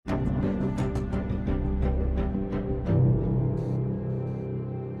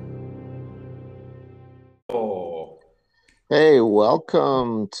Hey,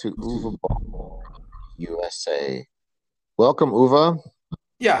 welcome to Uva Ball, USA. Welcome, Uva.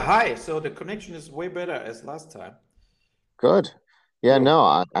 Yeah, hi. So the connection is way better as last time. Good. Yeah, Cool.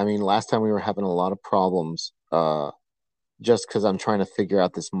 no, I mean, last time we were having a lot of problems, just because I'm trying to figure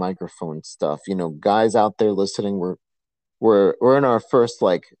out this microphone stuff. Guys out there listening, we're in our first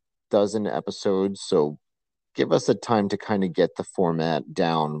like dozen episodes, so give us a time to kind of get the format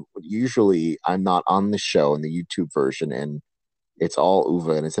down. Usually, I'm not on the show in the YouTube version, and it's all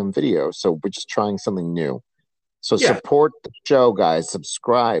Uva and it's in video, so we're just trying something new. So Yeah, support the show, guys.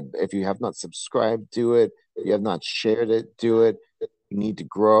 Subscribe. If you have not subscribed, do it. If you have not shared it, do it. We need to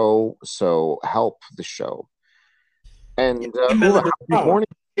grow, so help the show. yeah. And Email Uwe, it how's your around. morning?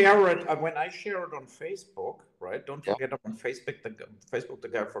 Share it when I share it on Facebook, right? Don't Yeah. forget on Facebook the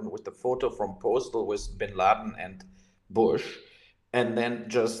guy from with the photo from Postal with Bin Laden and Bush, and then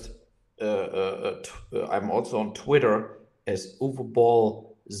just I'm also on Twitter as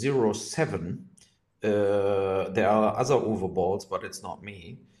Uwe07. There are other Uwe Balls, but it's not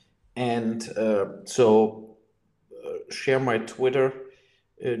me. And share my Twitter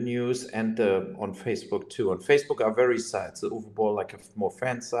news and on Facebook too. On Facebook are very sites. The Overball, like a more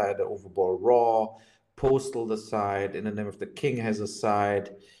fan side, the Overball Raw, Postal the side, In the Name of the King has a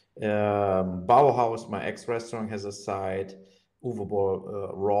side. Bauhaus, my ex restaurant, has a side.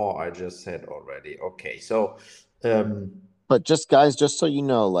 Overball Raw, I just said already. Okay, so um, But just guys, just so you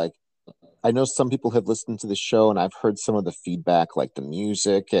know, like I know some people have listened to the show and I've heard some of the feedback, like the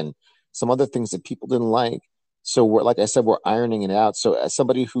music and some other things that people didn't like. So we're like I said, we're ironing it out. So as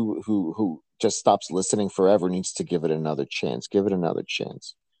somebody who just stops listening forever needs to give it another chance. Give it another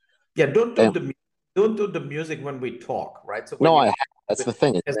chance. yeah, And don't do the music when we talk, right? So when no, I you have. That's the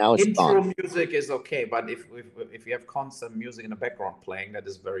thing. as Now it's intro gone. music is okay, but if you have constant music in the background playing, that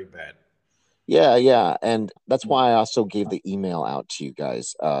is very bad. Yeah, yeah. And that's why I also gave the email out to you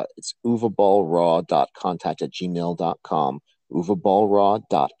guys. It's uvaballraw.contact@gmail.com.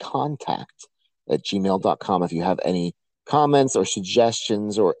 Uvaballraw.contact@gmail.com. If you have any comments or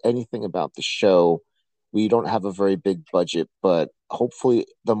suggestions or anything about the show, we don't have a very big budget, but hopefully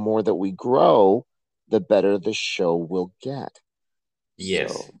the more that we grow, the better the show will get.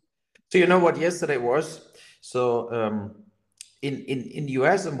 Yes. So So you know what yesterday was? So in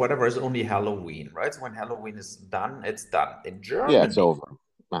US and whatever is only Halloween, right? So when Halloween is done, it's done. In yeah, it's Germany, over.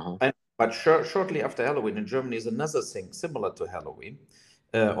 Uh-huh. but shortly after Halloween in Germany is another thing similar to Halloween.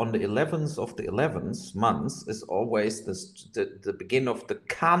 On the 11th of the 11th month is always the begin of the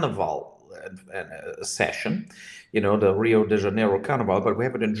Carnival session, the Rio de Janeiro Carnival, but we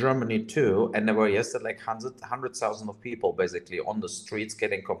have it in Germany too. And there were yesterday like 100,000 of people basically on the streets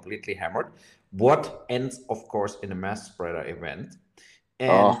getting completely hammered. What ends, of course, in a mass spreader event. Oh,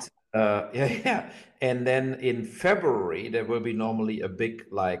 And yeah, yeah. And then in February, there will be normally a big,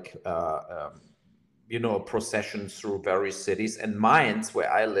 like, procession through various cities. And Mainz,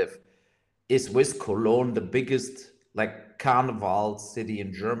 where I live, is with Cologne the biggest, like, carnival city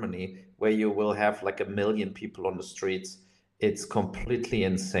in Germany, where you will have like 1 million people on the streets. It's completely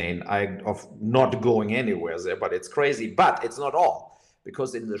insane. I of not going anywhere there, but it's crazy. But it's not all,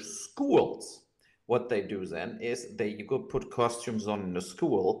 because in the schools, what they do then is you go put costumes on in the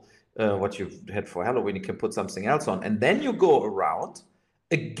school. What you've had for Halloween, you can put something else on, and then you go around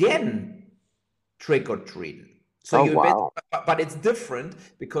again trick or treat. So oh you wow. but it's different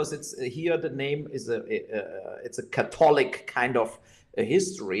because it's here the name is it's a Catholic kind of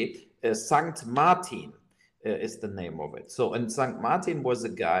history. Saint Martin is the name of it. So and Saint Martin was a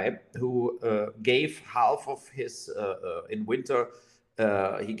guy who gave half of his in winter.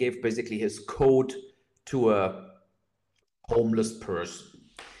 He gave basically his coat to a homeless person,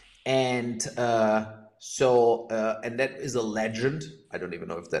 and and that is a legend. I don't even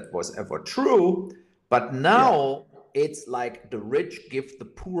know if that was ever true, but Yeah. now it's like the rich give the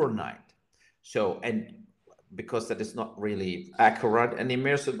poor night. So and because that is not really accurate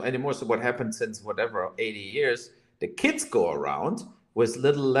anymore. So what happened since whatever 80 years, the kids go around with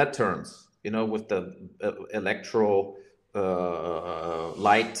little lanterns, with the electro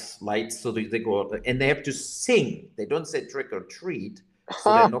lights, so they go and they have to sing. They don't say trick or treat,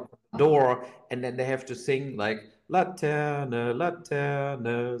 so they knock on the door and then they have to sing like Laterne,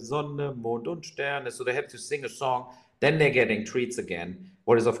 Laterne, Sonne, Mond und Sterne. So they have to sing a song. Then they're getting treats again.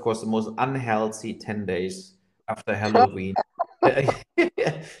 What is, of course, the most unhealthy 10 days after Halloween.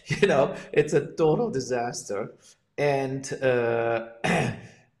 It's a total disaster. And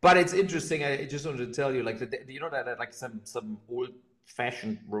but it's interesting. I just wanted to tell you, like, that like some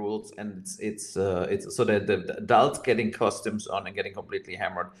old-fashioned rules, and it's so that the adults getting costumes on and getting completely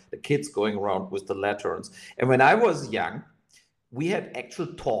hammered, the kids going around with the lanterns. And when I was young, we had actual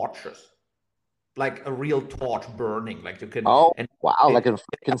torches, like a real torch burning, like you can, Oh, and wow, like it, in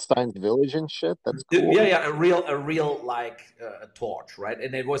Frankenstein's village and shit. That's yeah, cool. yeah, a real like a torch, right?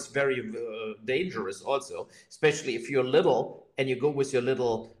 And it was very dangerous also, especially if you're little and you go with your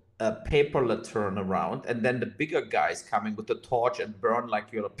little paper lantern around, and then the bigger guys coming with the torch and burn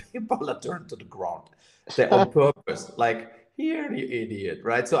like your paper lantern to the ground. They're on purpose, like here, you idiot,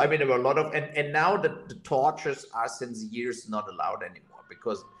 right? So I mean, there were a lot of, and now the torches are since years not allowed anymore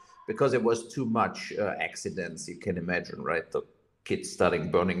because it was too much accidents. You can imagine, right? The kids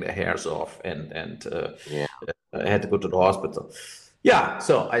starting burning their hairs off and Yeah. had to go to the hospital. Yeah,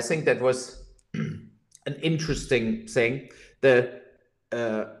 so I think that was an interesting thing. The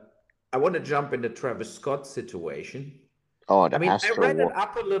uh, I want to jump in the Travis Scott situation. Oh, I the mean, I Astro read it War.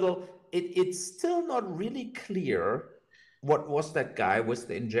 up a little. It's still not really clear what was that guy with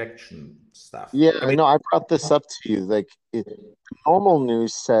the injection stuff. Yeah, I mean, no, I brought this up to you. Like, normal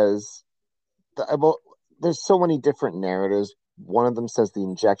news says that, well, there's so many different narratives. One of them says the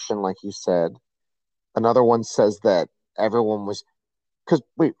injection, like you said. Another one says that everyone was. Because,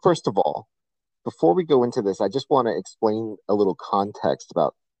 wait, first of all, before we go into this, I just want to explain a little context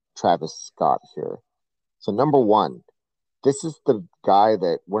about Travis Scott here. So, number one, this is the guy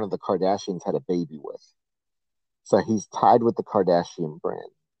that one of the Kardashians had a baby with. So he's tied with the Kardashian brand.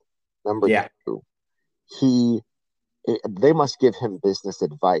 Number yeah, two, he they must give him business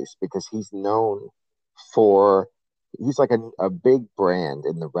advice because he's known for he's like a big brand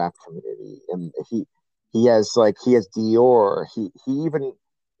in the rap community, and he has Dior. He even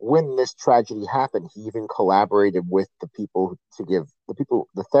when this tragedy happened, he even collaborated with the people to give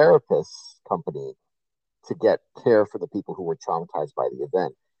the therapists company to get care for the people who were traumatized by the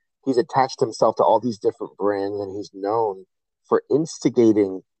event. He's attached himself to all these different brands, and he's known for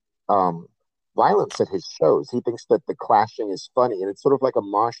instigating um, violence at his shows. He thinks that the clashing is funny, and it's sort of like a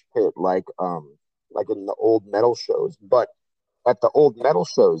mosh pit, like in the old metal shows. But at the old metal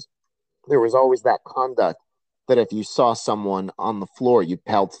shows, there was always that conduct that if you saw someone on the floor, you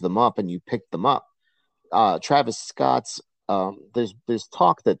pelt them up and you picked them up. Travis Scott's there's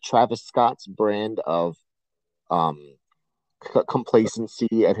talk that Travis Scott's brand of um, complacency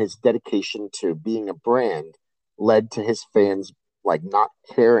and his dedication to being a brand led to his fans like not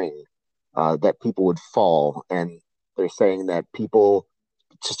caring that people would fall, and they're saying that people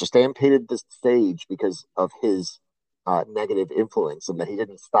just stampeded the stage because of his negative influence, and that he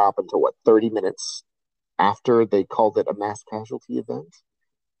didn't stop until what 30 minutes after they called it a mass casualty event.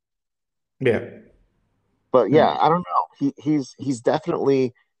 yeah. But yeah, Hmm. I don't know. He's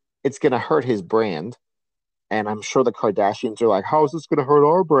definitely it's gonna hurt his brand. And I'm sure the Kardashians are like, how is this going to hurt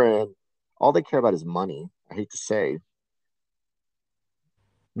our brand? All they care about is money. I hate to say.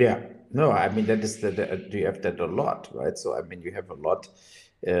 Yeah, no, I mean that is you have that a lot, right? So I mean you have a lot,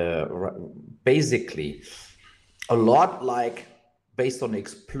 basically, a lot like based on the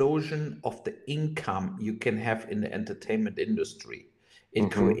explosion of the income you can have in the entertainment industry. It Hmm.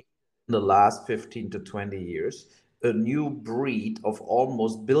 created in the last 15 to 20 years a new breed of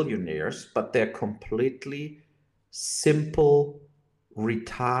almost billionaires, but they're completely simple,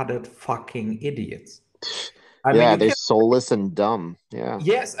 retarded fucking idiots. I mean, Yeah, you they're can. soulless and dumb. Yeah.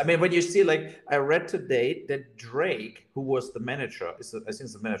 Yes, I mean when you see like I read today that Drake, who was the manager, I think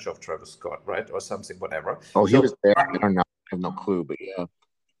it's the manager of Travis Scott, right, or something, whatever. Oh, he was So there. I don't know. I have no clue, but yeah.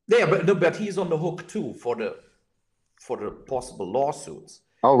 yeah, but no, but he's on the hook too for the possible lawsuits.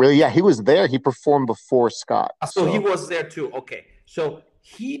 Oh, really? Yeah, he was there. He performed before Scott. So he So, was there too. Okay, so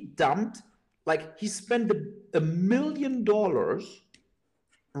he dumped like he spent $1 million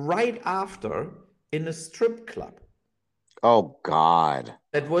right after in a strip club. oh God.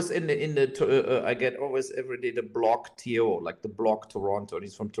 That was in the I get always every day the block TO, like the block Toronto, and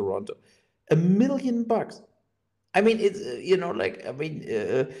he's from Toronto. $1 million. I mean, it's like I mean,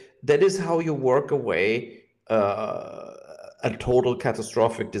 that is how you work away a total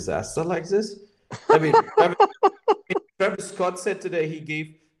catastrophic disaster like this. I mean, Travis Scott said today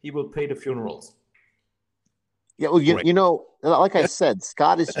he will pay the funerals. Yeah, well, Great. like I said,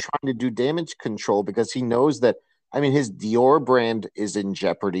 Scott is trying to do damage control because he knows that, I mean, his Dior brand is in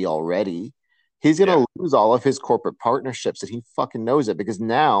jeopardy already. He's Yeah. gonna lose all of his corporate partnerships, and he fucking knows it because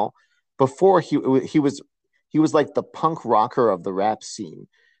now, before he was like the punk rocker of the rap scene.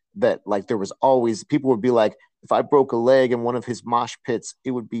 That like there was always people would be like, if I broke a leg in one of his mosh pits,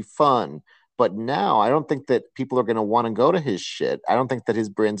 it would be fun. But now I don't think that people are gonna want to go to his shit. I don't think that his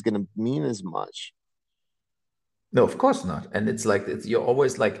brand's gonna mean as much. No, of course not. And it's like you're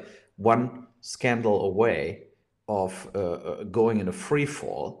always like one scandal away of going in a free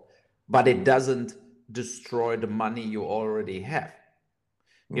fall, but it doesn't destroy the money you already have,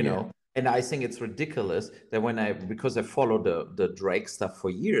 you Yeah. know. And I think it's ridiculous that because I follow the Drake stuff for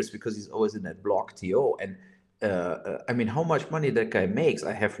years, because he's always in that blog TO, and I mean, how much money that guy makes,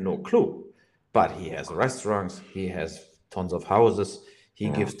 I have no clue. But he has restaurants, he has tons of houses, he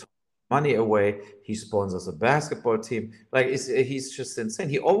Yeah. gives money away, he sponsors a basketball team. Like he's just insane.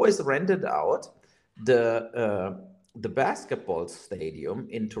 He always rented out the basketball stadium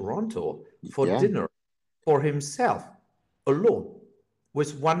in Toronto for Yeah. dinner for himself alone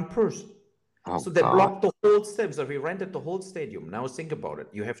with one person. Oh So they God. blocked the whole stadium. So we rented the whole stadium. Now think about it.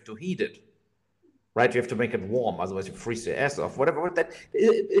 You have to heat it, right? You have to make it warm, otherwise you freeze your ass off. Whatever that.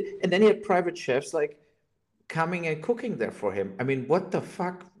 And then he had private chefs like coming and cooking there for him. I mean, what the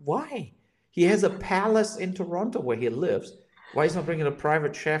fuck? Why? He has a palace in Toronto where he lives. Why is not bringing a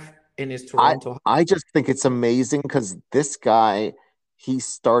private chef in his I Toronto house? I just think it's amazing because this guy, he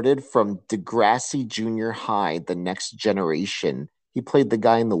started from Degrassi Junior High, the next generation. He played the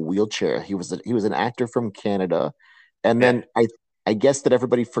guy in the wheelchair. He was an actor from Canada. And Yeah. then I guess that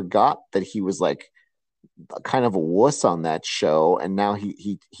everybody forgot that he was like kind of a wuss on that show, and now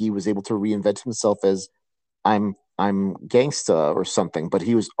he was able to reinvent himself as I'm gangsta or something, but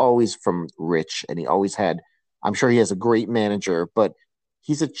he was always from rich and he always had, I'm sure he has a great manager, but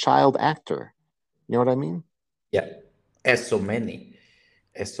he's a child actor. You know what I mean? Yeah. As so many,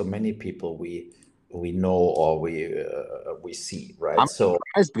 people we know or we see, right? I'm So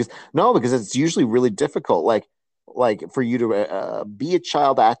surprised because no, because it's usually really difficult. Like for you to be a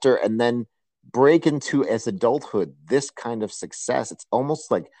child actor and then break into as adulthood this kind of success. It's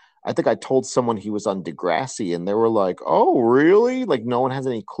almost like I think I told someone he was on Degrassi, and they were like, "Oh, really?" Like no one has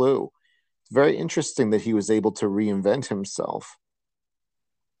any clue. It's very interesting that he was able to reinvent himself.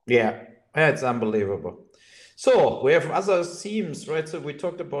 yeah, it's unbelievable. So we have other themes, right? So we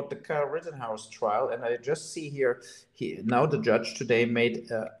talked about the Kyle Rittenhouse trial, and I just see here, now the judge today made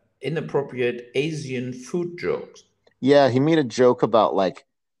inappropriate Asian food jokes. Yeah, he made a joke about like,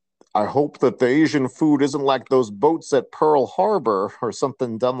 I hope that the Asian food isn't like those boats at Pearl Harbor or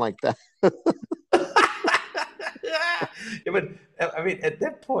something dumb like that. Yeah, but I mean, at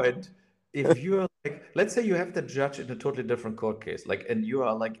that point, if you're like, let's say you have the judge in a totally different court case, like, and you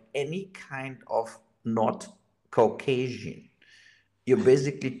are like any kind of not Caucasian, you're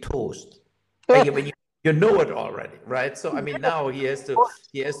basically toast. Like, I mean, you know it already, right? So I mean, now he has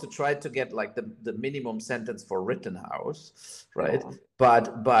to try to get like the minimum sentence for Rittenhouse, right? Yeah.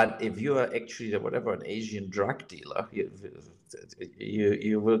 But if you are actually whatever an Asian drug dealer,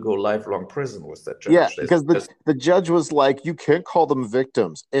 you will go lifelong prison with that Yeah, judge. There's because just the judge was like, you can't call them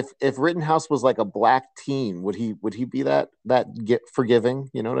victims. If Rittenhouse was like a black teen, would he be that get forgiving?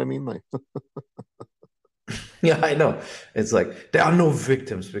 You know what I mean? Like, yeah, I know. It's like there are no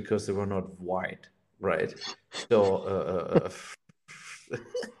victims because they were not white, right? So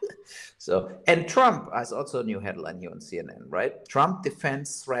so, and Trump has also a new headline here on CNN, right? Trump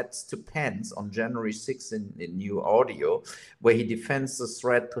defends threats to Pence on January 6th in new audio, where he defends the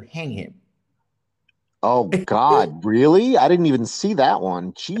threat to hang him. oh God, really? I didn't even see that one.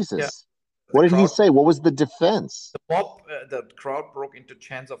 Yeah, Jesus. the What did he crowd, say? What was the defense? the crowd broke into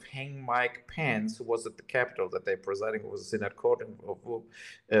chants of "Hang Mike Pence," who was at the Capitol that day presiding over the Senate court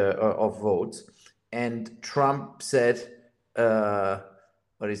of votes, and Trump said.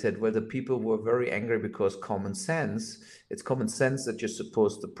 But he said, well, the people were very angry because it's common sense that you're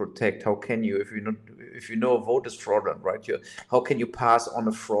supposed to protect. How can you, if you know a vote is fraudulent, right? How can you pass on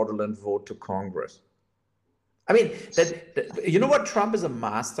a fraudulent vote to Congress? I mean, you know what Trump is a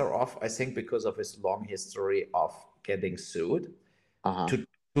master of, I think, because of his long history of getting sued, Uh-huh.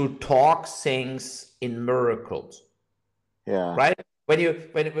 to talk things in miracles, Yeah. right?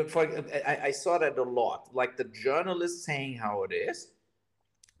 I saw that a lot, like the journalist saying how it is,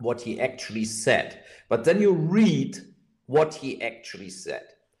 what he actually said. But then you read what he actually said.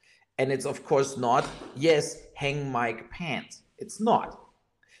 And it's, of course, not, yes, hang Mike Pence. It's not.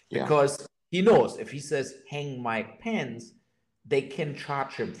 Yeah. Because he knows if he says hang Mike Pence, they can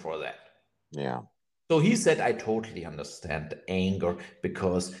charge him for that. Yeah. So he said, I totally understand the anger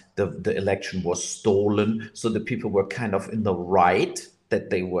because the election was stolen. So the people were kind of in the right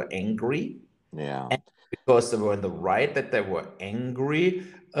that they were angry. Yeah. And because they were in the right that they were angry,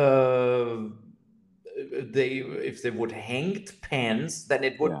 uh, if they would hanged Pence, then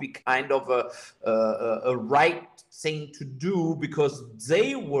it would Yeah. be kind of a right thing to do because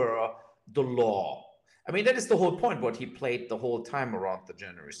they were the law. I mean, that is the whole point, what he played the whole time around the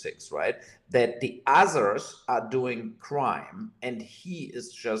January 6th, right? That the others are doing crime and he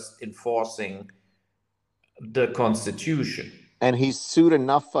is just enforcing the Constitution. And he's sued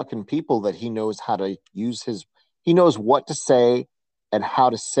enough fucking people that he knows how to use he knows what to say and how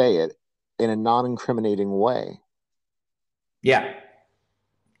to say it in a non-incriminating way. Yeah,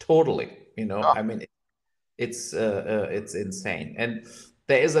 totally. You know, Oh, I mean, it's insane. And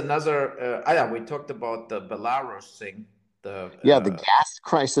there is another. Yeah, we talked about the Belarus thing. The yeah, the gas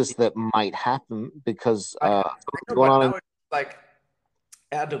crisis that might happen because I what's know, going but on in now it's like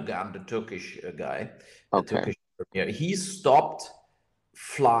Erdogan, the Turkish guy, the okay. Turkish premier, he stopped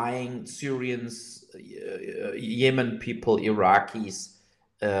flying Syrians, Yemen people, Iraqis.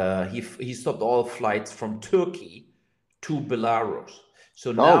 He stopped all flights from Turkey to Belarus. So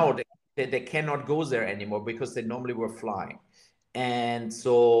Oh, now they cannot go there anymore because they normally were flying. And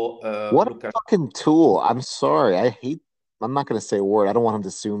so what a Lukash fucking tool. I'm sorry. I'm not gonna say a word. I don't want him to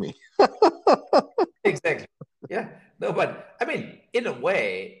sue me. exactly. Yeah. No, but I mean, in a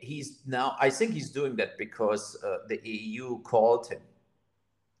way, I think he's doing that because the EU called him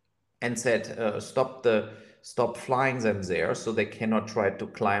and said, stop flying them there so they cannot try to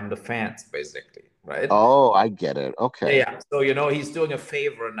climb the fence, basically. Right. Oh, I get it. Yeah. Okay. Yeah. So, you know, he's doing a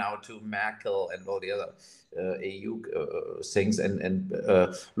favor now to Merkel and all the other EU things. And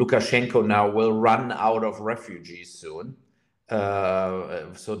Lukashenko now will run out of refugees soon.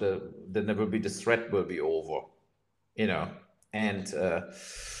 So the threat will be over, you know. And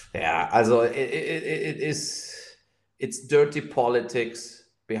yeah, also it is, it's dirty politics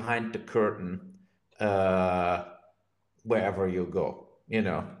behind the curtain, uh, wherever you go, you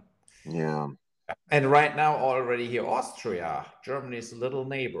know. Yeah. And right now, already here, Austria, Germany's little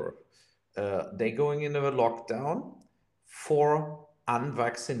neighbor, they're going into a lockdown for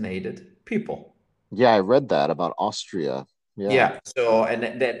unvaccinated people. Yeah, I read that about Austria. Yeah. Yeah. So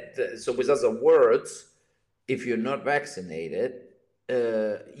and so with other words, if you're not vaccinated,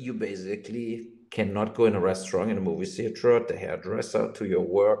 you basically cannot go in a restaurant, in a movie theater, at the hairdresser, to your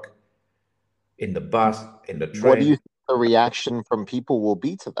work, in the bus, in the What do you train. think the reaction from people will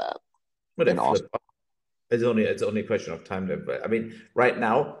be to that But they in Austria? flip. It's only a question of time. I mean, right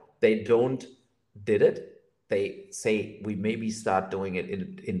now they don't did it. They say we maybe start doing it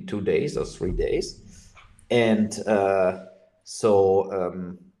in 2 days or 3 days, and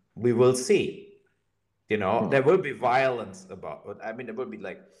we will see. You know, Hmm. there will be violence about it. I mean, there will be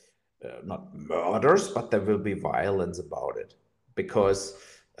like not murders, but there will be violence about it because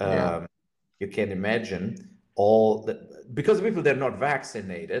Yeah. you can imagine all the because people they're not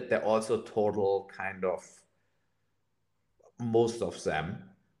vaccinated, they're also total kind of most of them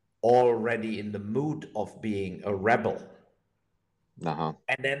already in the mood of being a rebel. Uh-huh.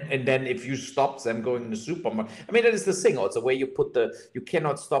 And then if you stop them going to the supermarket, I mean that is the thing also where you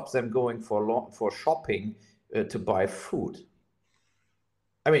cannot stop them going for shopping to buy food.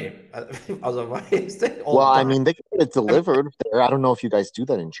 I mean, otherwise they Well, all I die. mean, they can get it I mean, delivered there. I don't know if you guys do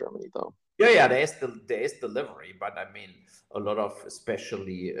that in Germany, though. yeah, there is delivery, but I mean, a lot of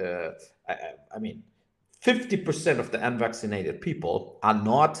especially, I mean, 50% of the unvaccinated people are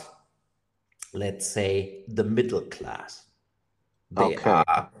not, let's say, the middle class. They Okay.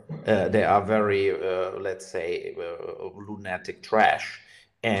 are they are very, let's say, lunatic trash,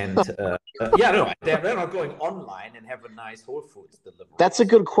 and yeah, no, they're not going online and have a nice Whole Foods That's a deliveries.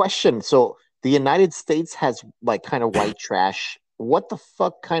 good question. So the United States has like kind of white trash. What the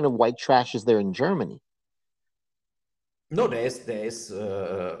fuck kind of white trash is there in Germany? No, there's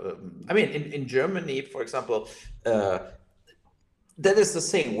I mean, in Germany, for example, uh, that is the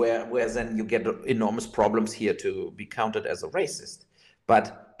thing where then you get enormous problems here to be counted as a racist.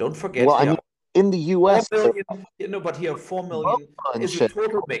 But don't forget Well, I here, mean, in the four US, there million, but here four are a million is a bunch of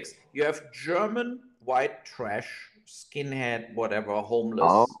total mix. You have German white trash, skinhead, whatever, oh,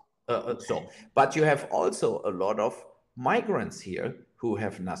 homeless. But you have also a lot of migrants here who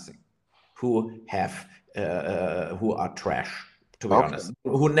have nothing, who are trash, to be okay. honest,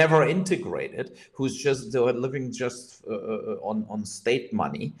 who never integrated, who's just they're living just on state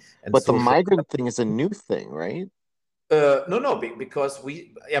money and But the social. migrant thing is a new thing, right? No, because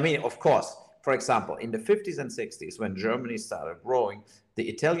I mean, of course, for example, in the 50s and 60s, when Germany started growing, the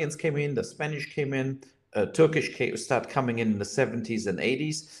Italians came in, the Spanish came in, started coming in the 70s and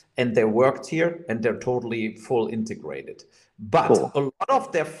 80s, and they worked here and they're totally full integrated. But Cool. a lot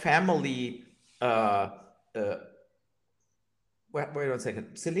of their family, uh, uh, wait 1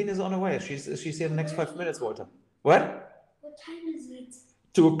 second. Celine is on her way. She's here in the next 5 minutes, Walter. What? What time is it?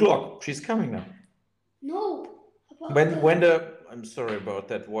 2 o'clock. She's coming now. No. When I'm sorry about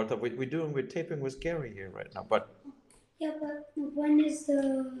that, Walter. We're taping with Gary here right now, but Yeah, but when is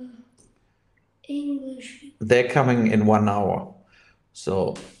the English? they're coming in 1 hour.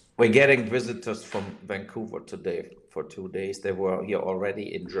 So We're getting visitors from Vancouver today for 2 days. They were here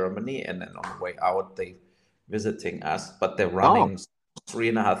already in Germany, and then on the way out, they visiting us. But they're running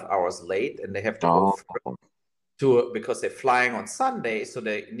 3.5 hours late, and they have to go because they're flying on Sunday, so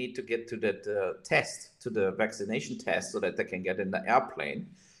they need to get to that to the vaccination test, so that they can get in the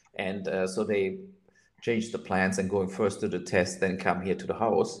airplane. And so they changed the plans and going first to the test, then come here to the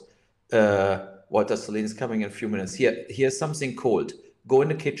house. Walter Celine's coming in a few minutes. Here's something cold. Go in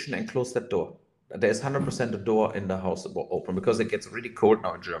the kitchen and close that door. There's 100% the door in the house open because it gets really cold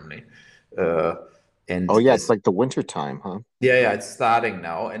now in Germany. And it's like the winter time, huh? Yeah, it's starting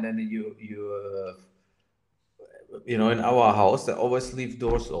now. And then in our house, they always leave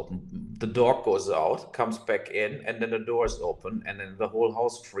doors open. The dog goes out, comes back in, and then the door is open, and then the whole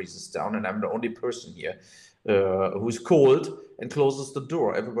house freezes down, and I'm the only person here who's cold and closes the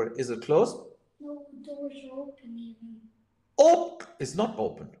door. Everybody, is it closed? No, the doors are open even. Oh, it's not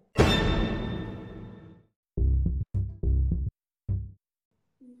open.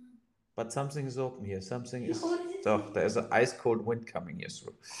 But something is open here. Something is. Oh, there's an ice cold wind coming here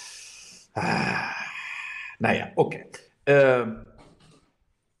through. Naja, okay.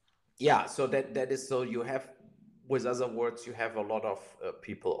 Yeah, so that is so you have, with other words, you have a lot of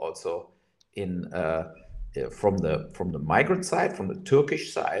people also in from the migrant side, from the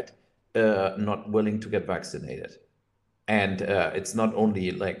Turkish side, not willing to get vaccinated. And it's not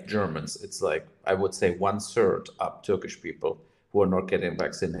only like Germans, it's like, I would say 1/3 of Turkish people who are not getting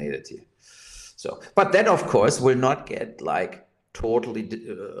vaccinated here. So, but that of course will not get like totally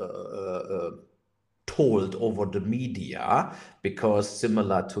told over the media, because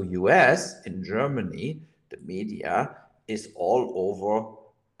similar to US, in Germany, the media is all over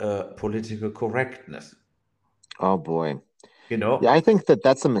political correctness. Oh boy. Yeah, I think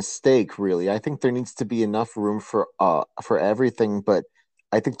that's a mistake, really. I think there needs to be enough room for everything, but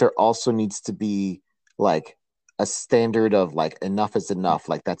I think there also needs to be like a standard of like enough is enough.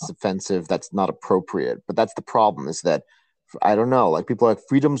 Like that's offensive, that's not appropriate. But that's the problem, is that I don't know, like people are like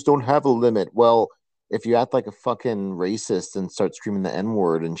freedoms don't have a limit. Well, if you act like a fucking racist and start screaming the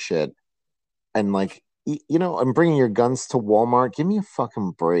N-word and shit, and like I'm bringing your guns to Walmart, give me a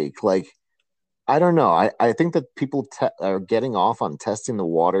fucking break. Like, I don't know. I think that people are getting off on testing the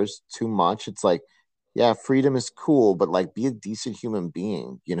waters too much. It's like, yeah, freedom is cool, but like be a decent human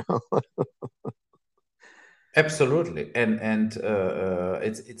being, absolutely. And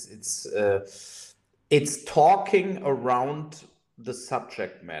it's talking around the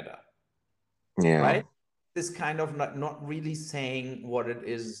subject matter. Yeah. Right? This kind of not really saying what it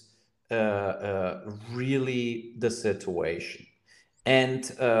is really the situation. And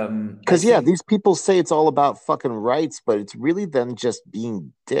because these people say it's all about fucking rights, but it's really them just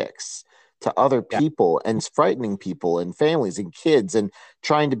being dicks to other people and frightening people and families and kids and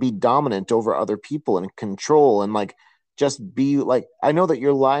trying to be dominant over other people and control and like just be like, I know that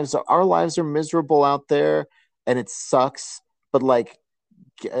our lives are miserable out there and it sucks, but like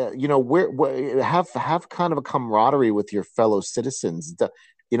we're have kind of a camaraderie with your fellow citizens,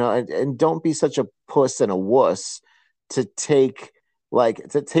 and don't be such a puss and a wuss to take like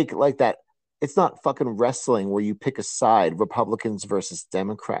that. It's not fucking wrestling where you pick a side, Republicans versus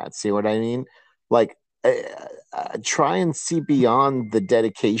Democrats. See what I mean? Like, try and see beyond the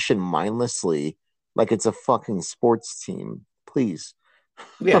dedication mindlessly, like it's a fucking sports team, please.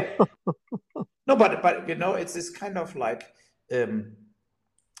 Yeah. No, but it's this kind of like,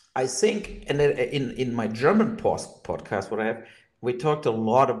 I think, and in my German podcast, we talked a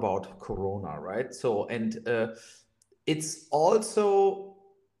lot about Corona, right? So, and it's also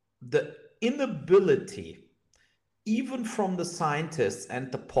the inability, even from the scientists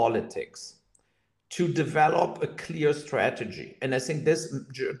and the politics, to develop a clear strategy. And I think this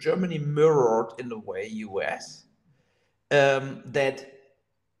Germany mirrored in a way US, that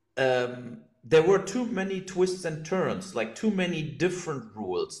there were too many twists and turns, like too many different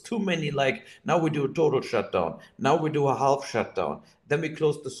rules, too many, like now we do a total shutdown, now we do a half shutdown, then we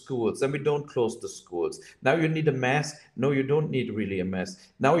close the schools, then we don't close the schools. Now you need a mask. No, you don't need really a mask.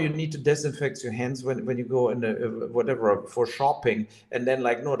 Now you need to disinfect your hands when you go in whatever for shopping, and then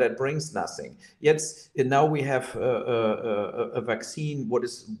like, no, that brings nothing. Yet now we have a vaccine. What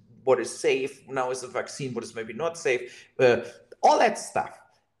is safe now is a vaccine. What is maybe not safe. All that stuff.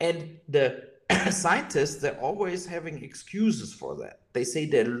 And the scientists, they're always having excuses for that. They say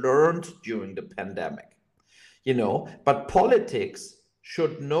they learned during the pandemic, but politics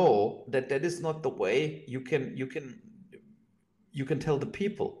should know that that is not the way you can tell the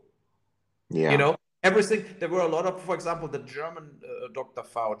people. Yeah. Everything, there were a lot of, for example, the German Dr.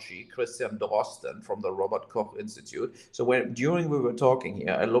 Fauci, Christian Drosten from the Robert Koch Institute. So during we were talking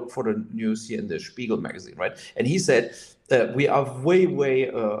here, I looked for the news here in the Spiegel magazine, right? And he said we are way,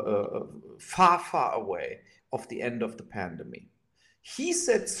 far away of the end of the pandemic. He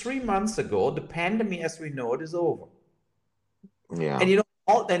said 3 months ago, the pandemic as we know it is over. Yeah. And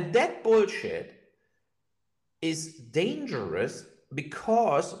and that bullshit is dangerous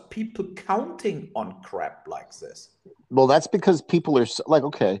because people counting on crap like this. Well, that's because people are like,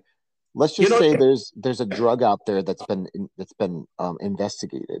 okay, let's just say there's a drug out there that's been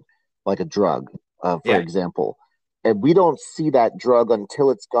investigated, like a drug, for example, and we don't see that drug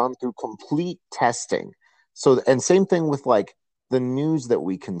until it's gone through complete testing. So, and same thing with like the news that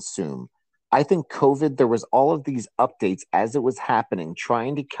we consume. I think COVID, there was all of these updates as it was happening,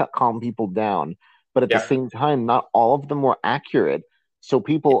 trying to calm people down. But at the same time, not all of them were accurate. So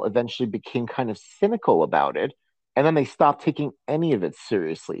people eventually became kind of cynical about it. And then they stopped taking any of it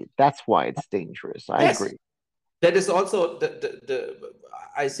seriously. That's why it's dangerous. I agree. That is also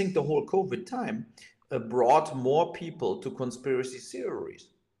I think the whole COVID time brought more people to conspiracy theories.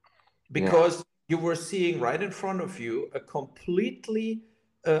 Because you were seeing right in front of you a completely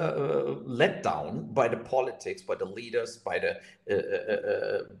let down by the politics, by the leaders, by the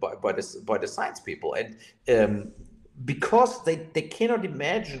science people, and because they cannot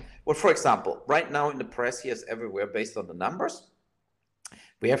imagine. Well, for example, right now in the press here is everywhere based on the numbers.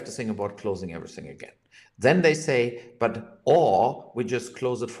 We have to think about closing everything again. Then they say, or we just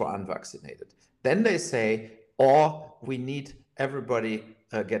close it for unvaccinated. Then they say, or we need everybody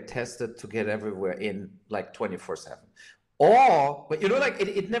get tested to get everywhere in like 24/7. Or, but like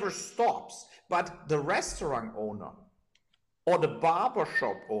it never stops. But the restaurant owner or the barber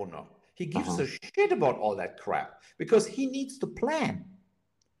shop owner, he gives a shit about all that crap because he needs to plan.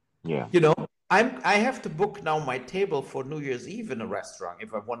 Yeah. I have to book now my table for New Year's Eve in a restaurant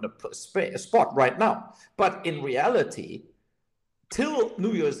if I want a spot right now. But in reality, till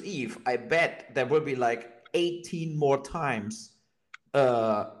New Year's Eve, I bet there will be like 18 more times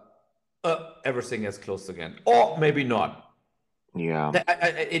everything is closed again. Or maybe not. Yeah.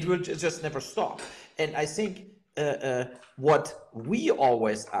 It will just never stop. And I think what we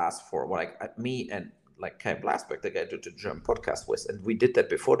always ask for, like me and like Kai Blasberg, the guy I did the German podcast with, and we did that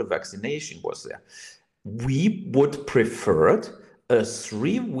before the vaccination was there. We would prefer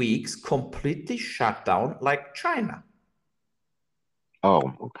 3 weeks completely shut down like China.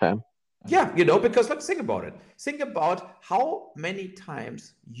 Oh, okay. Yeah, because let's think about it. Think about how many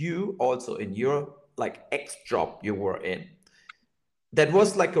times you also in your like X job you were in, that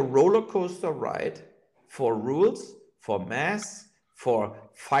was like a roller coaster ride for rules, for masks, for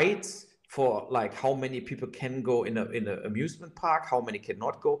fights, for like how many people can go in an amusement park, how many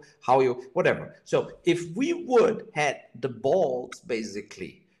cannot go, whatever. So if we would had the balls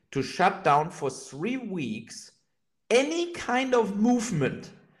basically to shut down for 3 weeks any kind of movement,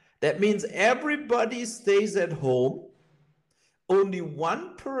 that means everybody stays at home, only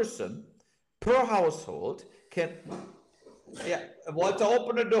one person per household can, Walter,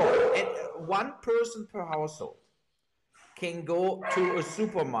 open the door, and one person per household can go to a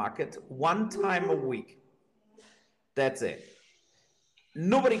supermarket 1 time a week. That's it.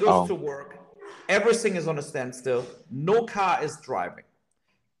 Nobody goes to work. Everything is on a standstill. No car is driving.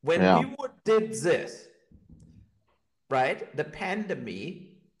 When we did this, right, the pandemic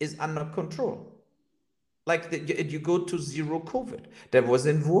is under control. Like you go to zero COVID. That was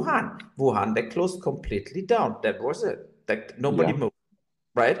in Wuhan. Wuhan, they closed completely down. That was it. Like nobody moved.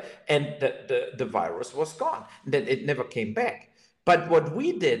 Right? And the virus was gone. Then it never came back. But what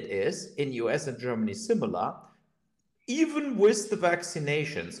we did is, in US and Germany similar, even with the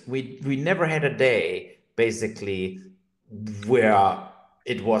vaccinations, we never had a day, basically, where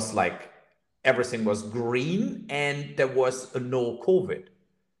it was like everything was green and there was no COVID.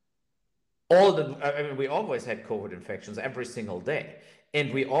 We always had COVID infections every single day.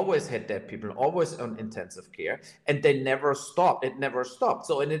 And we always had dead people, always on intensive care, and they never stopped. It never stopped.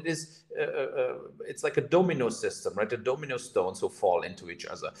 So, and it is, it's like a domino system, right? The domino stones who fall into each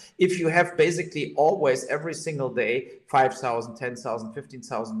other. If you have basically always, every single day, 5,000, 10,000,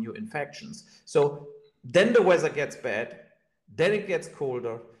 15,000 new infections. So then the weather gets bad, then it gets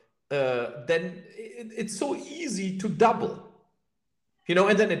colder, then it's so easy to double.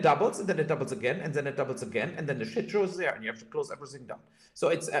 And then it doubles, and then it doubles again, and then it doubles again, and then the shit show is there, and you have to close everything down. So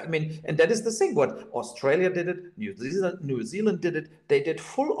and that is the thing. What Australia did it, New Zealand did it. They did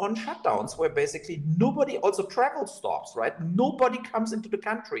full-on shutdowns where basically nobody, also travel stops, right? Nobody comes into the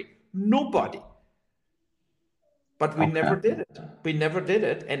country. Nobody. but we never Okay. did it. We never did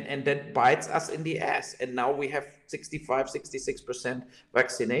it, and that bites us in the ass. And now we have 65, 66%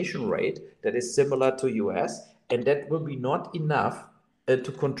 vaccination rate that is similar to US, and that will be not enough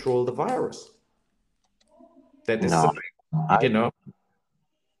to control the virus. That is, No, I you know,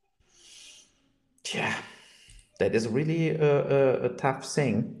 yeah, that is really a tough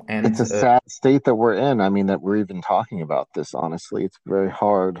thing. it's a And sad state that we're in. I mean, that we're even talking about this, honestly. It's very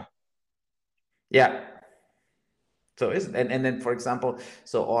hard. yeah, so is and then for example,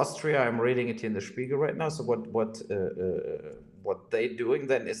 so Austria, I'm reading it here in the Spiegel right now. So what they doing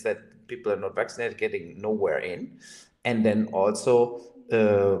then is that people are not vaccinated, getting nowhere in, and then also,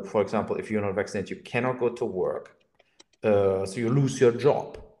 for example, if you're not vaccinated, you cannot go to work, so you lose your job,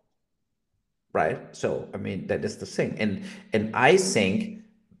 right? So I mean that is the thing, and I think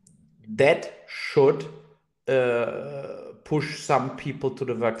that should push some people to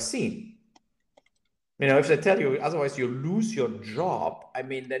the vaccine. You know, if they tell you otherwise you lose your job, I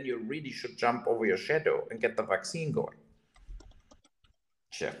mean, then you really should jump over your shadow and get the vaccine going.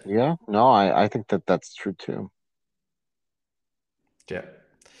 Yeah. Yeah, no, I think that that's true too. Yeah.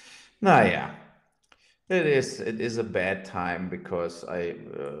 Nah, yeah. It is a bad time because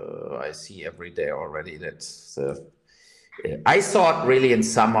I see every day already that I thought really in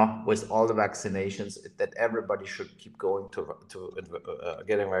summer with all the vaccinations that everybody should keep going to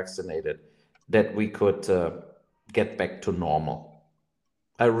getting vaccinated, that we could get back to normal.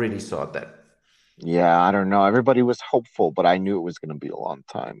 I really thought that. Yeah, I don't know. Everybody was hopeful, but I knew it was going to be a long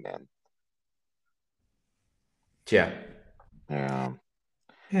time, man. Yeah. Yeah.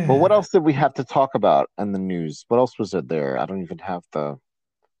 Well, what Yeah. else did we have to talk about in the news? What else was there? I don't even have the.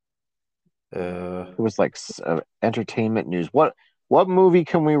 Uh, It was like entertainment news. What movie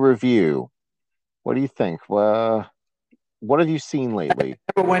can we review? What do you think? What have you seen lately?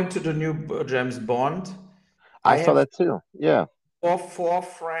 I went to the new James Bond. I I saw have that too. Yeah. four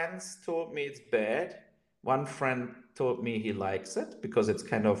friends told me it's bad. One friend told me he likes it because it's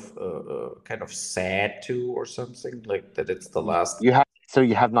kind of sad too, or something like that. It's the last.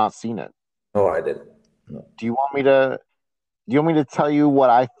 You have not seen it. No, I didn't. No. Do you want me to do you want me to tell you what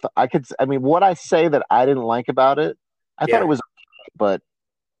I could I mean what I say that I didn't like about it? I thought it Yeah. was okay, but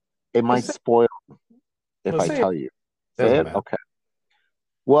it No, might spoil if I say it. tell you. Say Doesn't it? matter. Okay.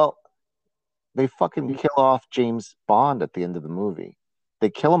 Well, they fucking kill off James Bond at the end of the movie. They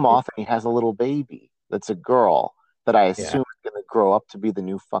kill him off and he has a little baby that's a girl that I Yeah. assume is gonna grow up to be the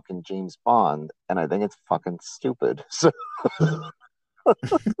new fucking James Bond, and I think it's fucking stupid. So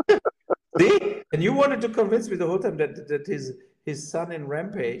See? And you wanted to convince me the whole time that his son in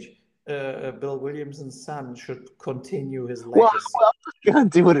Rampage, Bill Williamson's son, should continue his well, legacy. who else is gonna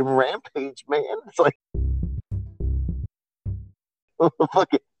do it in Rampage, man? It's like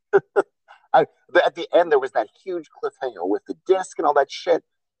fucking at the end there was that huge cliffhanger with the disc and all that shit.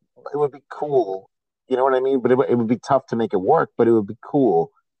 It would be cool, you know what I mean? But it would be tough to make it work. But it would be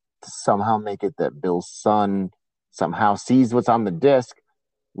cool to somehow make it that Bill's son somehow sees what's on the disc,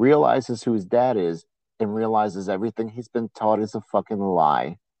 realizes who his dad is, and realizes everything he's been taught is a fucking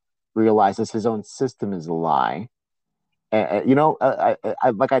lie. Realizes his own system is a lie. You know,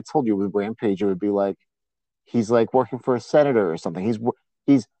 like I told you with Rampage, it would be like he's like working for a senator or something. He's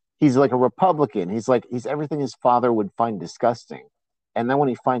he's like a Republican. He's everything his father would find disgusting. And then when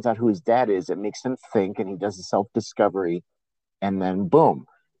he finds out who his dad is, it makes him think, and he does a self discovery, and then boom,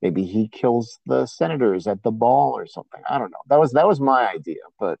 maybe he kills the senators at the ball or something. I don't know. That was my idea,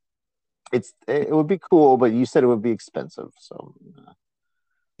 but it would be cool. But you said it would be expensive, so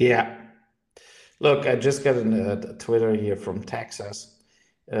Yeah. Look, I just got a Twitter here from Texas.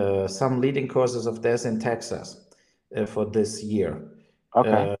 Some leading causes of death in Texas for this year.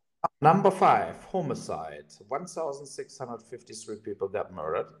 okay. Number 5, homicide. 1,653 people got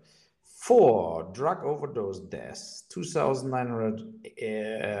murdered. 4, drug overdose deaths.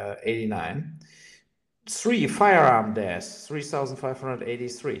 2,989. 3, firearm deaths.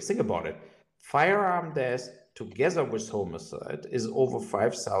 3,583. Think about it. Firearm deaths together with homicide is over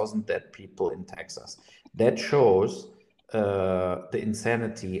 5,000 dead people in Texas. That shows the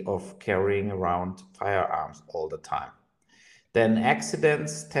insanity of carrying around firearms all the time. Then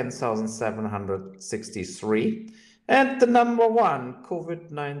accidents, 10,763. And the number 1,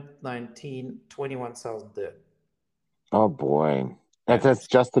 COVID-19, 21,000 dead. Oh boy, Yeah. that's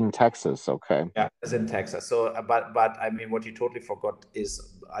just in Texas. Okay. Yeah, it's in Texas. So, but I mean, what you totally forgot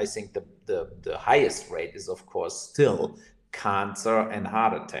is, I think the highest rate is, of course, still cancer and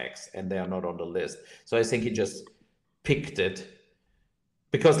heart attacks, and they are not on the list. So I think he just picked it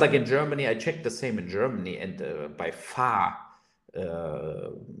because, like in Germany, I checked the same in Germany, and by far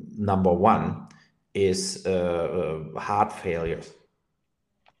number 1 is heart failure.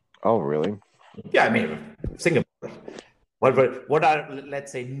 Oh, really? Yeah, I mean, think about it. What are,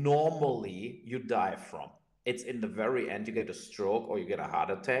 let's say, normally you die from? It's in the very end, you get a stroke or you get a heart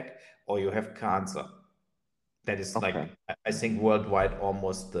attack or you have cancer. That is Okay. like, I think worldwide,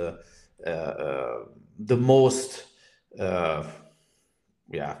 almost the most, uh,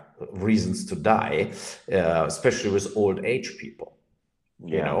 yeah, reasons to die, especially with old age people.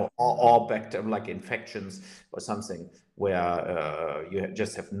 You Yeah. know, or bacteria like infections or something where you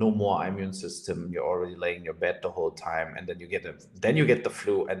just have no more immune system. You're already laying in your bed the whole time, and then you get the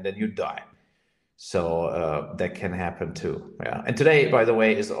flu, and then you die. So that can happen too. Yeah. And today, by the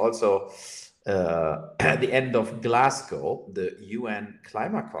way, is also at the end of Glasgow, the UN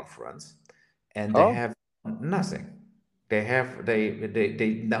climate conference, and they Oh, have nothing. They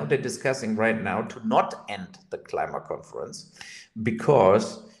now they're discussing right now to not end the climate conference because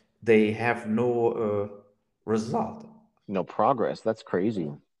they have no result. no progress. That's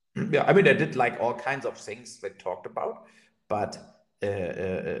crazy. Yeah, I mean, they did like all kinds of things they talked about, but uh, uh,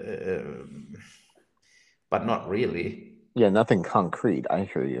 uh, but not really. Yeah, nothing concrete. I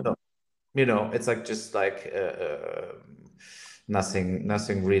hear you. So, you know, it's like just like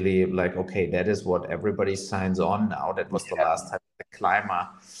nothing really like, okay, that is what everybody signs on now. That was the Yeah. last time the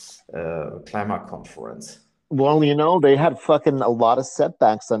climate conference. Well, they had fucking a lot of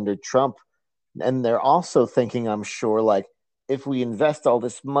setbacks under Trump. And they're also thinking, I'm sure, like, if we invest all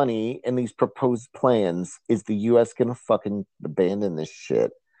this money in these proposed plans, is the US gonna fucking abandon this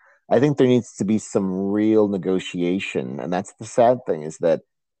shit? I think there needs to be some real negotiation. And that's the sad thing, is that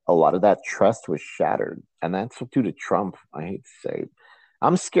a lot of that trust was shattered. And that's due to Trump, I hate to say.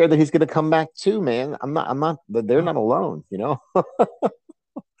 I'm scared that he's gonna come back too, man. I'm not they're not alone. Yeah.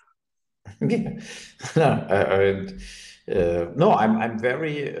 No, no, I'm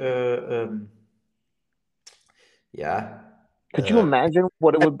very yeah. Could you imagine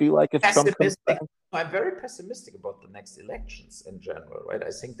what it would be like if Trump comes back? Pessimistic. I'm very pessimistic about the next elections in general, right?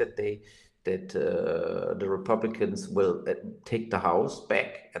 I think that the Republicans will take the House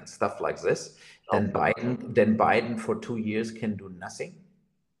back and stuff like this. Then Biden for 2 years can do nothing.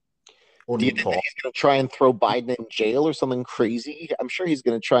 Do you Only think that talk. he's going to try and throw Biden in jail or something crazy? I'm sure he's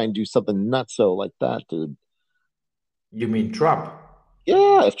going to try and do something nutso like that, dude. You mean Trump?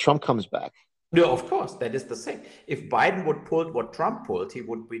 Yeah, if Trump comes back. No, of course, that is the thing. If Biden would pull what Trump pulled, he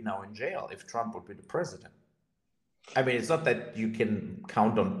would be now in jail if Trump would be the president. I mean, it's not that you can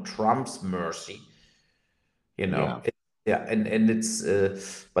count on Trump's mercy, you know. Yeah. And it's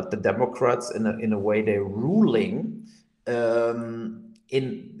but the Democrats in a way they're ruling in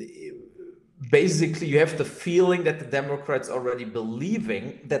basically you have the feeling that the Democrats already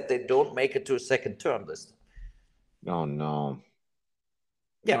believing that they don't make it to a second term this time. Oh no.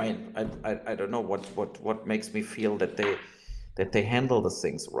 Yeah, I mean, I don't know what makes me feel that they handle the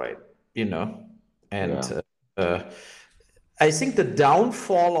things right, you know. And I think the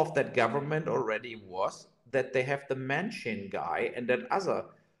downfall of that government already was that they have the Manchin guy and that other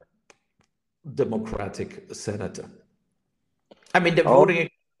Democratic senator. I mean, they're voting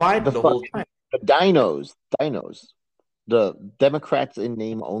against Biden the whole time. The dinos, the Democrats in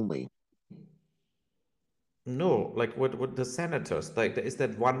name only. No, like what the senators, like there is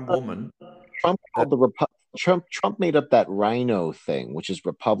that one woman. Trump made up that rhino thing, which is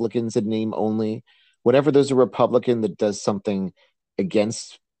Republicans in name only. Whenever there's a Republican that does something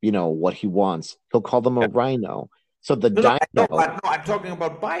against, what he wants, he'll call them a rhino. So the No, I'm talking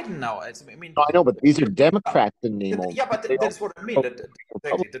about Biden now. I mean, I know, but these are Democrats in name only. Yeah, but that's what I mean.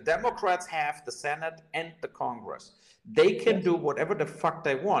 The Democrats have the Senate and the Congress. They can do whatever the fuck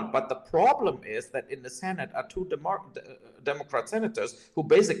they want. But the problem is that in the Senate are two Democrat senators who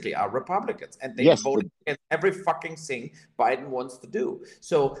basically are Republicans. And they vote against every fucking thing Biden wants to do.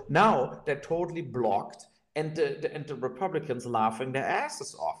 So now they're totally blocked and the Republicans laughing their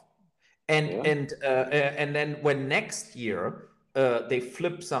asses off. And then when next year they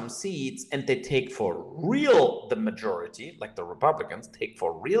flip some seats and they take for real the majority, like the Republicans take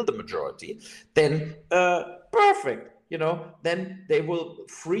for real the majority, then perfect. Then they will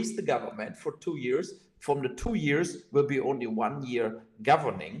freeze the government for 2 years. From the 2 years will be only 1 year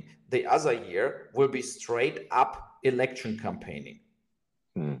governing. The other year will be straight up election campaigning.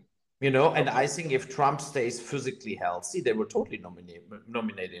 And I think if Trump stays physically healthy, they will totally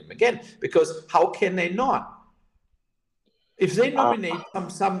nominate him again. Because how can they not? If they nominate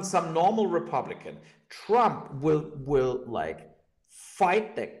some normal Republican, Trump will like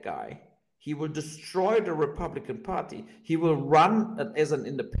fight that guy. He will destroy the Republican Party. He will run as an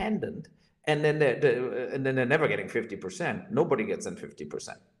independent, and then they're never getting 50%. Nobody gets in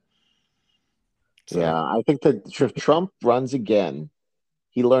 50%. Yeah, So I think that if Trump runs again,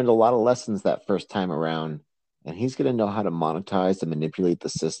 he learned a lot of lessons that first time around, and he's going to know how to monetize and manipulate the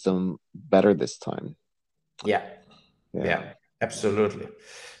system better this time. yeah, Yeah. yeah, absolutely.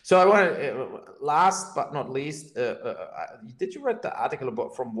 So I want to, last but not least, did you read the article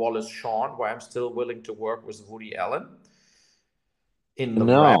about from Wallace Shawn, why I'm still willing to work with Woody Allen in the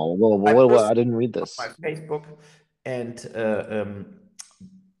Wrap? No, well, I I posted didn't read on my this. Facebook, and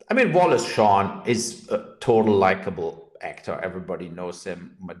I mean, Wallace Shawn is a total likable actor. Everybody knows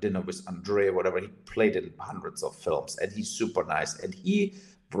him. My Dinner with Andre, whatever. He played in hundreds of films, and he's super nice. And he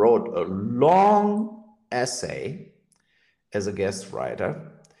wrote a long essay as a guest writer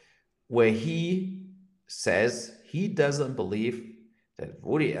where he says he doesn't believe that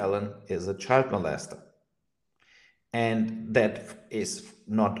Woody Allen is a child molester. And that is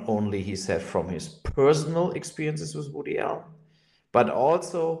not only, he said, from his personal experiences with Woody Allen, but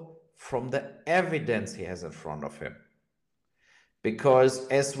also from the evidence he has in front of him. Because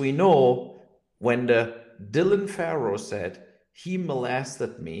as we know, when the Dylan Farrow said he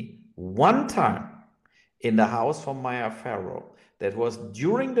molested me one time in the house from Maya Farrow, that was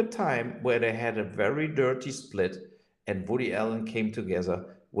during the time where they had a very dirty split and Woody Allen came together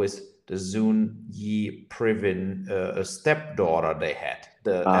with the Zoon Yi Privin stepdaughter they had,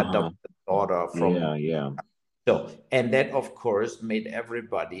 the Uh-huh. adopted daughter from. Yeah. So, and that of course made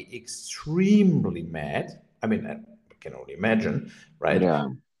everybody extremely mad. I mean, I can only imagine, right? Yeah.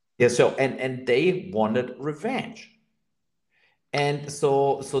 Yeah. So, and they wanted revenge. And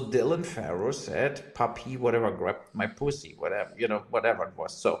so Dylan Farrow said, "Papi, whatever, grabbed my pussy, whatever, whatever it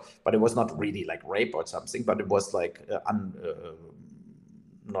was." So, but it was not really like rape or something, but it was like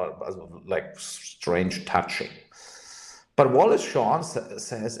not like strange touching. But Wallace Shawn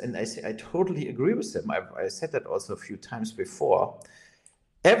says, and I totally agree with him. I said that also a few times before.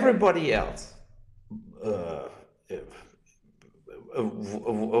 Everybody else, uh,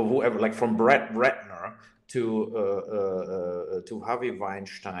 whoever, like from Brett Ratner to Harvey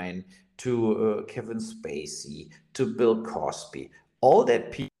Weinstein to Kevin Spacey to Bill Cosby, all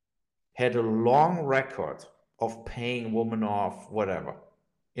that people had a long record of paying women off, whatever.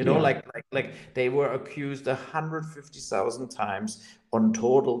 Yeah. Like they were accused 150,000 times on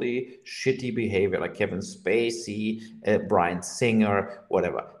totally shitty behavior, like Kevin Spacey, Bryan Singer,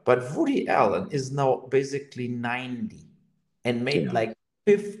 whatever. But Woody Allen is now basically 90 and made Yeah. like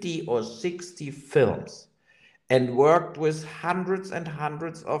 50 or 60 films and worked with hundreds and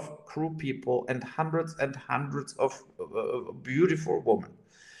hundreds of crew people and hundreds of beautiful women.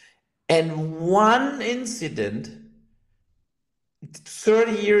 And one incident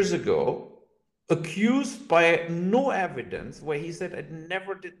 30 years ago, accused by no evidence, where he said, "I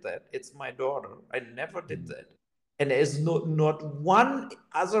never did that. It's my daughter. I never did that." And there is not one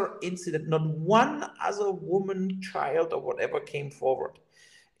other incident, not one other woman, child, or whatever came forward.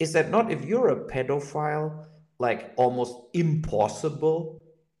 Is that not, if you're a pedophile, like almost impossible?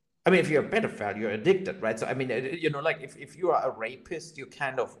 I mean, if you're a pedophile, you're addicted, right? So, I mean, like if you are a rapist, you're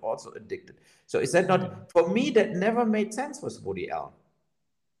kind of also addicted. So, is that not, for me, that never made sense with Woody Allen?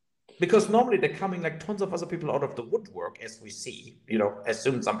 Because normally they're coming like tons of other people out of the woodwork, as we see, as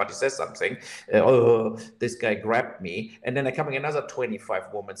soon as somebody says something, oh, this guy grabbed me. And then they're coming another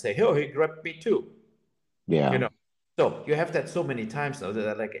 25 women say, oh, he grabbed me too. Yeah. So you have that so many times now. There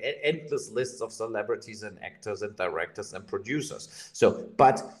are like endless lists of celebrities and actors and directors and producers. So,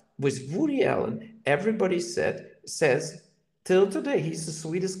 but with Woody Allen, everybody says till today he's the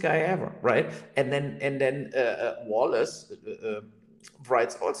sweetest guy ever, right? And then Wallace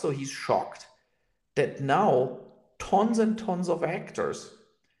writes also, he's shocked that now tons and tons of actors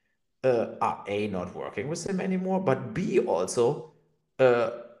are A, not working with him anymore, but B, also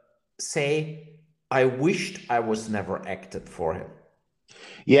say, I wished I was never acted for him.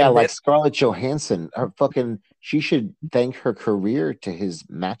 Yeah, And like that, Scarlett Johansson, she should thank her career to his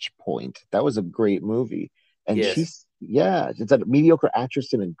Match Point. That was a great movie. And yes. it's a mediocre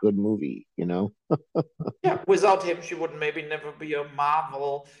actress in a good movie, Yeah, without him, she would maybe never be a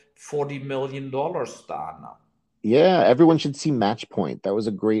Marvel $40 million star now. Yeah, everyone should see Match Point. That was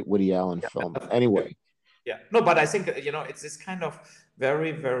a great Woody Allen film. Anyway. Yeah, no, but I think, it's this kind of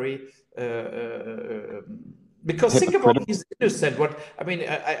very, very, because think about, he's innocent.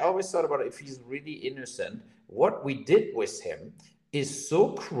 I always thought about it, if he's really innocent, what we did with him is so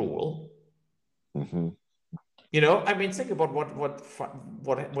cruel. Mm-hmm. Think about what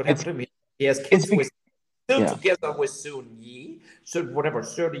happened to him. He has kids together with Soon Yi. So whatever,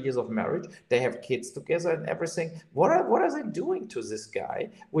 30 years of marriage, they have kids together and everything. What are they doing to this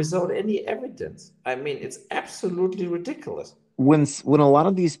guy without any evidence? I mean, it's absolutely ridiculous. when a lot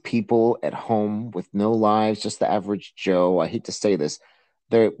of these people at home with no lives, just the average Joe, I hate to say this,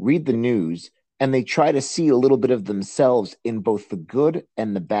 they read the news and they try to see a little bit of themselves in both the good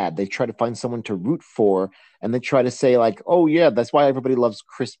and the bad. They try to find someone to root for, and they try to say like, "Oh yeah, that's why everybody loves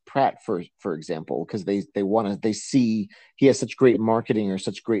Chris Pratt for example, because they want to they see he has such great marketing or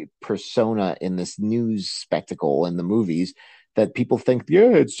such great persona in this news spectacle in the movies that people think, yeah,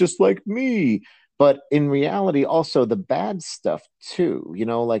 it's just like me." But in reality, also the bad stuff too.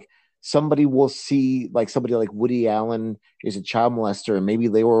 Like somebody will see, like somebody like Woody Allen is a child molester, and maybe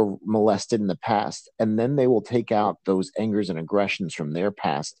they were molested in the past, and then they will take out those angers and aggressions from their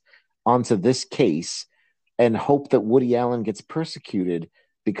past onto this case and hope that Woody Allen gets persecuted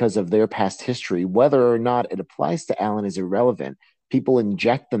because of their past history. Whether or not it applies to Allen is irrelevant. People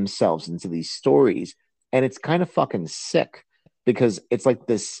inject themselves into these stories, and it's kind of fucking sick because it's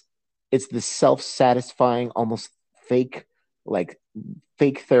this self-satisfying, almost fake, like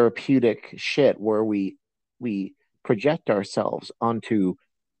fake therapeutic shit where we project ourselves onto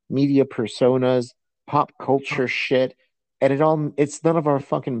media personas, pop culture shit, and it's none of our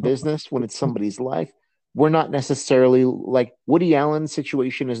fucking business when it's somebody's life. We're not necessarily like Woody Allen's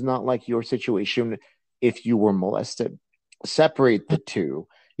situation is not like your situation if you were molested. Separate the two.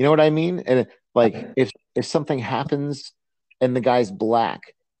 You know what I mean? And like if something happens and the guy's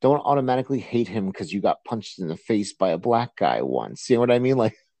black, don't automatically hate him because you got punched in the face by a black guy once. You know what I mean?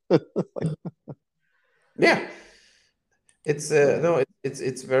 Like, Yeah, it's no,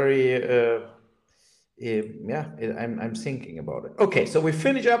 it's very yeah. I'm thinking about it. Okay, so we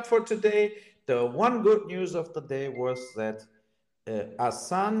finish up for today. The one good news of the day was that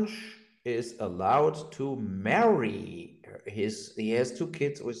Assange is allowed to marry he has 2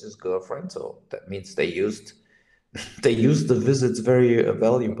 kids with his girlfriend, so that means they used the visits very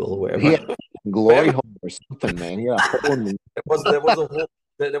valuable he had wherever a glory hole or something, man. He had a hole in the...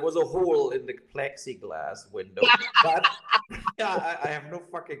 there was a hole in the plexiglass window. But yeah, I have no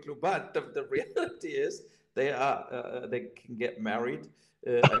fucking clue. But the reality is they can get married.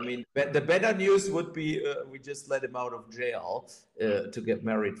 I mean, the better news would be we just let him out of jail to get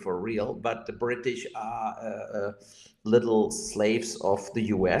married for real. But the British are little slaves of the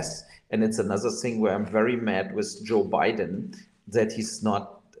US. And it's another thing where I'm very mad with Joe Biden that he's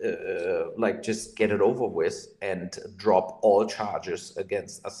not like just get it over with and drop all charges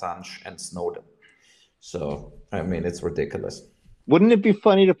against Assange and Snowden. So, I mean, it's ridiculous. Wouldn't it be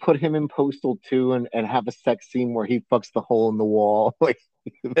funny to put him in Postal 2 and have a sex scene where he fucks the hole in the wall? Like,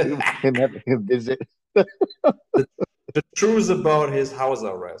 him visit. The truth about his house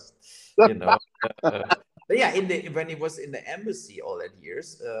arrest, you know. Yeah, when he was in the embassy all that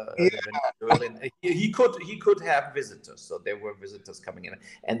years, he could have visitors. So there were visitors coming in,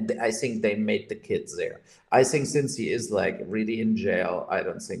 and I think they made the kids there. I think since he is like really in jail, I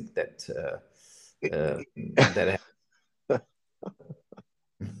don't think that that.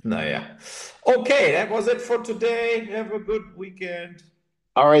 No, yeah. Okay, that was it for today. Have a good weekend.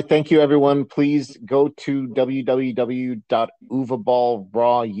 All right, thank you, everyone. Please go to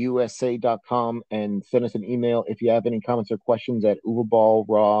www.uvaballrawusa.com and send us an email if you have any comments or questions at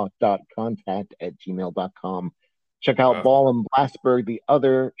uvaballraw.contact@gmail.com. Check out Ball and Blasberg, the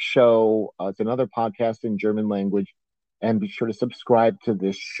other show. It's another podcast in German language. And be sure to subscribe to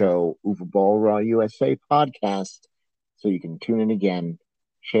this show, Uwe Ball Raw USA podcast, so you can tune in again,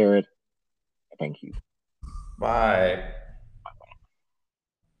 share it. Thank you. Bye.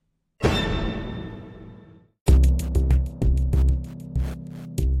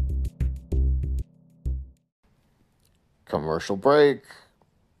 Commercial break.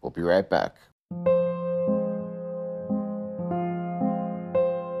 We'll be right back.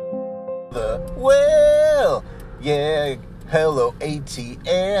 Well, yeah, hello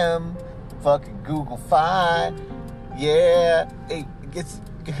ATM, fucking Google Fi, yeah, it's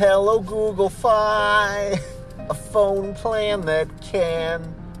hello Google Fi, a phone plan that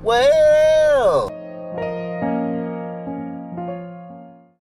can, well...